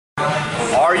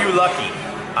Are you lucky?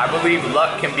 I believe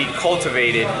luck can be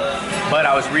cultivated, but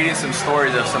I was reading some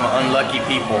stories of some unlucky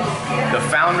people. The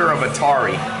founder of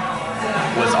Atari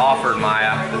was offered,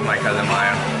 Maya, this is my cousin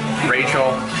Maya,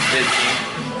 Rachel visiting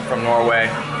from Norway,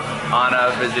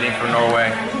 Anna visiting from Norway,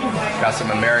 got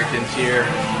some Americans here,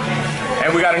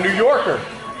 and we got a New Yorker.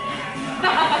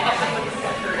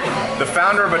 The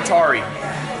founder of Atari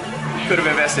could have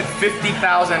invested $50,000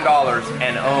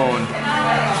 and owned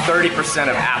 30%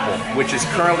 of Apple, which is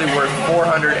currently worth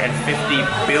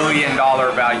 $450 billion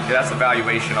value. That's the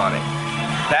valuation on it.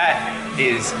 That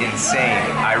is insane.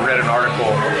 I read an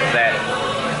article that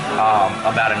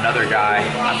about another guy.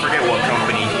 I forget what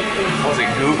company. Was it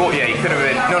Google? Yeah, he could have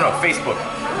been. No, Facebook.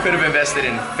 Could have invested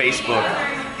in Facebook.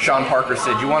 Sean Parker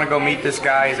said, "You want to go meet this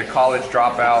guy? He's a college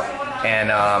dropout." And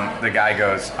the guy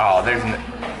goes, "Oh, there's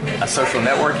a social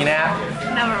networking app?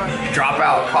 Never mind.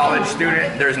 Dropout college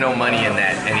student? There's no money in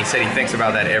that." And he said he thinks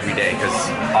about that every day because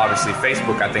obviously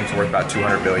Facebook, I think, is worth about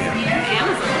 $200 billion.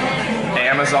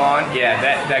 Amazon, yeah,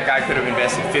 that guy could have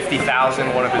invested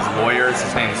 $50,000. One of his lawyers,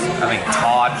 his name's I think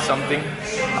Todd something,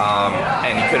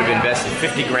 and he could have invested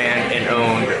 50 grand and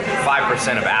owned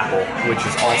 5% of Apple, which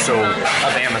is also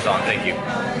of Amazon. Thank you.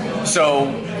 So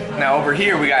now over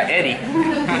here we got Eddie.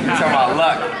 We're talking about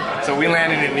luck. So we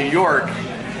landed in New York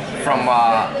from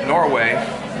Norway,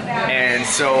 and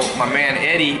so my man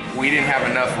Eddie, we didn't have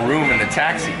enough room in the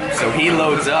taxi, so he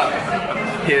loads up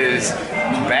his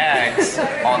bags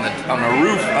on the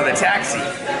roof of the taxi.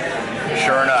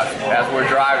 Sure enough, as we're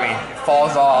driving,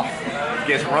 falls off,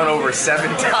 gets run over 7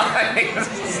 times.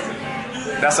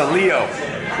 That's a Leo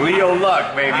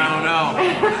luck, baby. I don't know.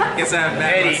 Guess I have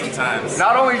bad luck sometimes.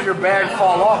 Not only does your bag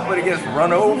fall off, but it gets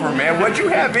run over, man. What'd you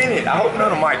have in it? I hope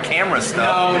none of my camera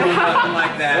stuff. No, nothing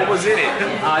like that. What was in it?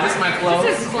 Just my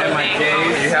clothes and my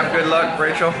J's. You have good luck,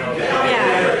 Rachel?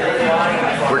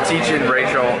 Yeah. We're teaching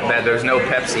Rachel that there's no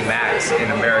Pepsi Max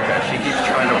in America. She keeps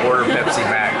trying to order Pepsi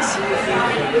Max.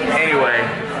 Anyway,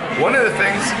 one of the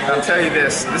things, I'll tell you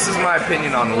this is my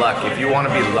opinion on luck. If you want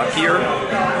to be luckier,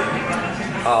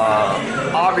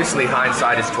 obviously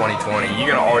hindsight is 2020.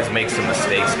 You're gonna always make some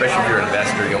mistakes, especially if you're an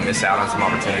investor. You'll miss out on some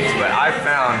opportunities. But I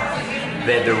found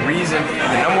that the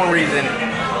number one reason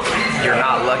you're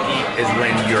not lucky is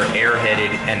when you're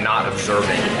airheaded and not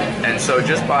observant. And so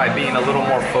just by being a little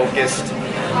more focused,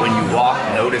 when you walk,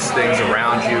 notice things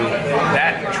around you,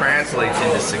 that translates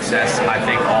into success, I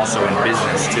think, also in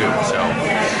business too. So,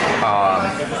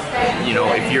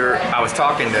 I was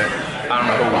talking to, I don't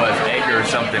know who it was, Edgar or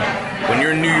something. When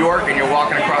you're in New York and you're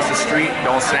walking across the street,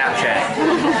 don't Snapchat.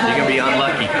 You're gonna be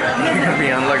unlucky. You're gonna be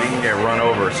unlucky. You can get run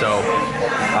over. So,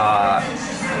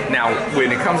 now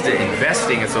when it comes to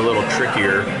investing, it's a little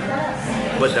trickier.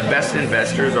 But the best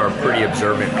investors are pretty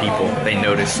observant people. They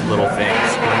notice little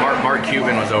things. When Mark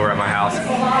Cuban was over at my house,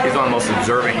 he's one of the most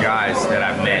observant guys that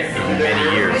I've met in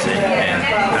many years, and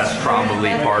that's probably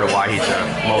part of why he's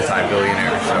a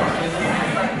multi-billionaire. So,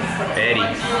 Eddie,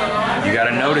 you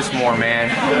gotta notice more, man.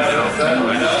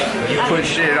 You put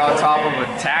shit on top of a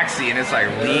taxi and it's like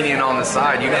leaning on the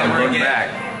side, you gotta look back.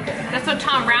 That's what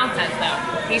Tom Brown says, though.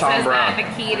 He says that the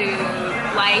key to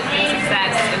life and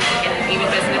success and even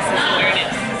business is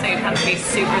awareness. So you have to be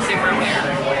super, super aware.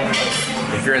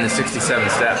 If you're in the 67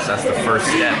 steps, that's the first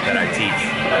step that I teach,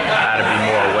 how to be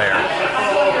more aware.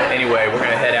 Anyway, we're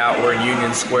gonna head out. We're in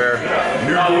Union Square,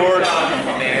 New York,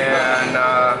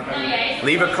 and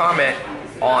leave a comment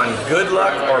on good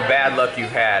luck or bad luck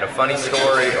you've had, a funny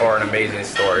story or an amazing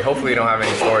story. Hopefully you don't have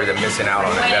any stories of missing out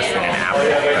on investing in Apple.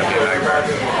 That'd be a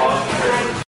nightmare.